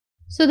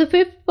So the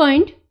fifth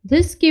point,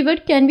 this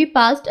keyword can be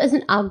passed as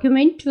an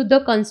argument to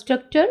the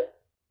constructor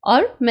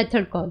or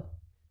method call.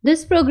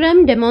 This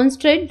program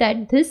demonstrates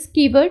that this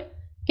keyword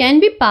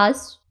can be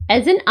passed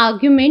as an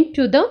argument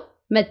to the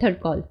method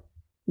call.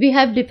 We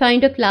have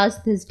defined a class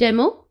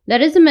thisDemo.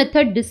 There is a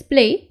method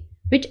display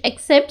which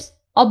accepts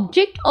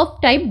object of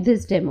type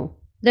thisDemo.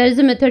 There is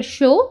a method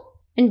show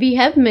and we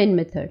have main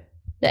method.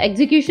 The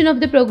execution of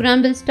the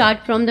program will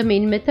start from the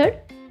main method.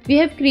 We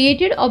have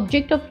created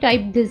object of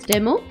type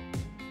thisDemo.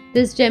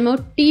 ThisDemo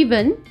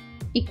t1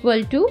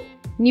 equal to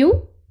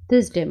new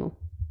thisDemo.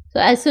 So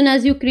as soon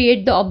as you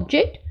create the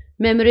object,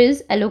 memory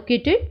is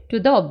allocated to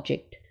the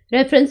object.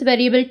 Reference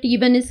variable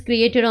t1 is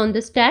created on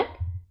the stack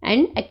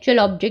and actual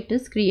object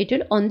is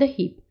created on the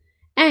heap.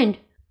 And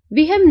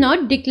we have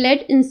not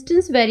declared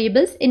instance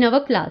variables in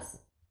our class.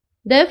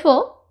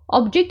 Therefore,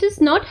 object is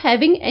not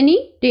having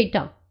any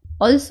data.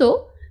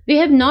 Also, we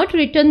have not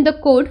written the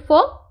code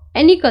for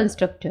any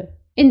constructor.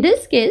 In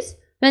this case,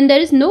 when there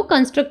is no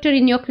constructor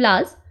in your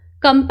class,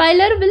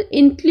 compiler will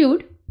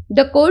include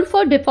the code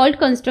for default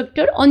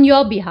constructor on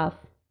your behalf.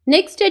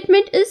 Next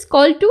statement is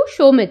call to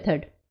show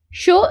method.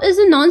 Show is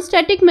a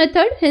non-static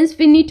method, hence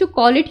we need to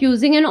call it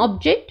using an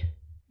object.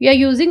 We are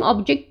using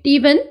object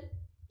t1.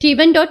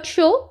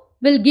 t1.show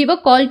will give a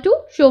call to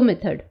show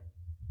method.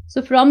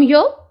 So from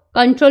here,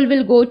 control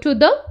will go to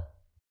the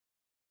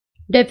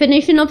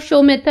definition of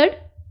show method.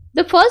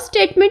 The first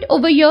statement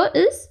over here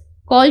is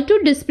call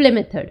to display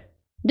method.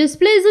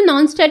 Display is a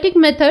non-static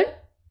method.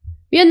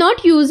 We are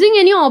not using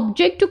any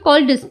object to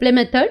call display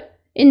method.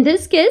 In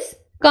this case,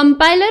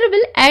 compiler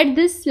will add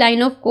this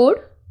line of code,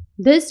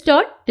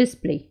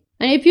 this.display.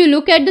 And if you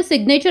look at the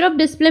signature of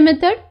display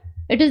method,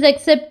 it is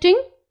accepting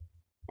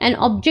an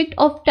object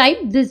of type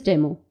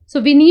thisDemo. So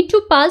we need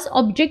to pass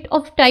object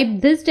of type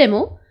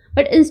thisDemo,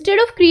 but instead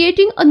of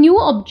creating a new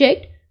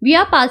object, we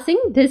are passing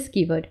this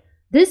keyword.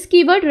 This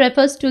keyword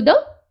refers to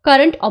the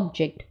current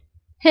object.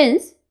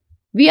 Hence,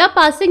 we are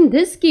passing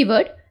this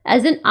keyword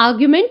as an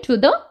argument to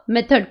the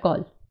method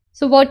call.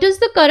 So what is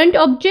the current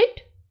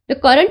object? The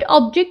current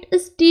object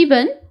is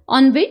t1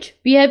 on which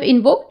we have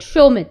invoked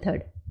show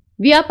method.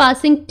 We are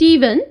passing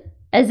t1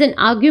 as an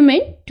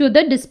argument to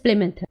the display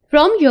method.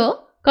 From here,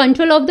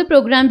 control of the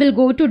program will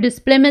go to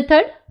display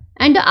method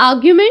and the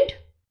argument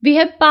we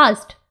have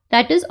passed,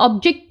 that is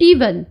object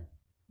t1,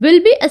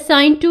 will be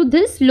assigned to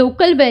this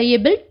local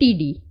variable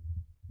td.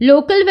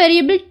 Local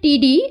variable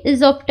td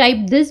is of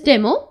type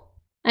thisDemo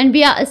and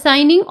we are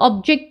assigning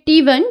object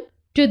t1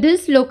 to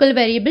this local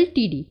variable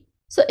td.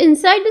 So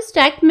inside the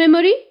stack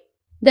memory,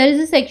 there is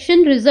a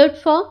section reserved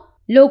for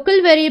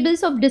local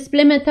variables of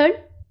display method.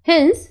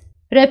 Hence,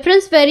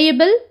 reference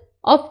variable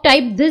of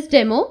type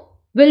thisDemo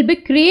will be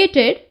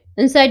created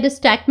inside the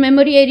stack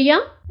memory area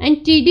and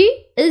td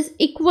is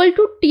equal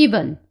to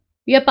t1.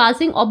 We are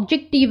passing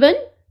object t1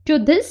 to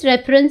this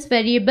reference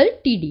variable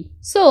td.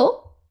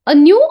 So, a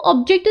new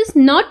object is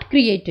not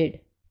created.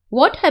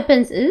 What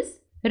happens is,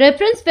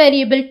 reference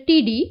variable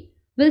td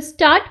will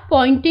start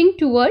pointing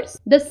towards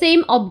the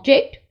same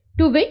object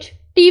to which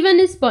t1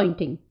 is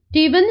pointing.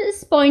 t1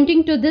 is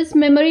pointing to this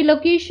memory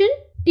location.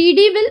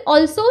 td will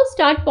also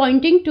start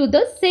pointing to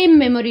the same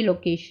memory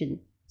location.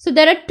 So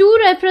there are two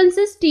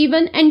references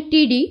t1 and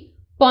td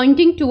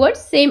pointing towards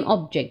same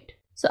object.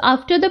 So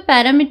after the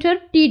parameter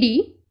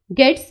td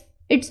gets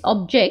its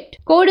object,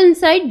 code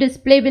inside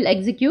display will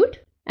execute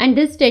and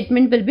this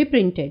statement will be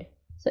printed.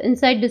 So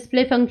inside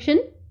display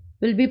function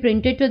will be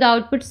printed to the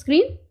output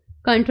screen.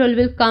 Control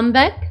will come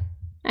back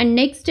and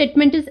next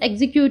statement is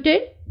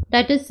executed,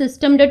 that is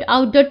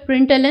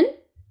system.out.println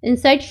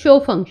inside show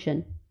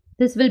function.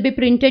 This will be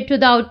printed to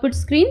the output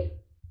screen.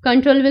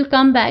 Control will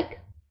come back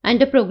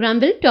and the program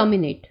will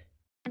terminate.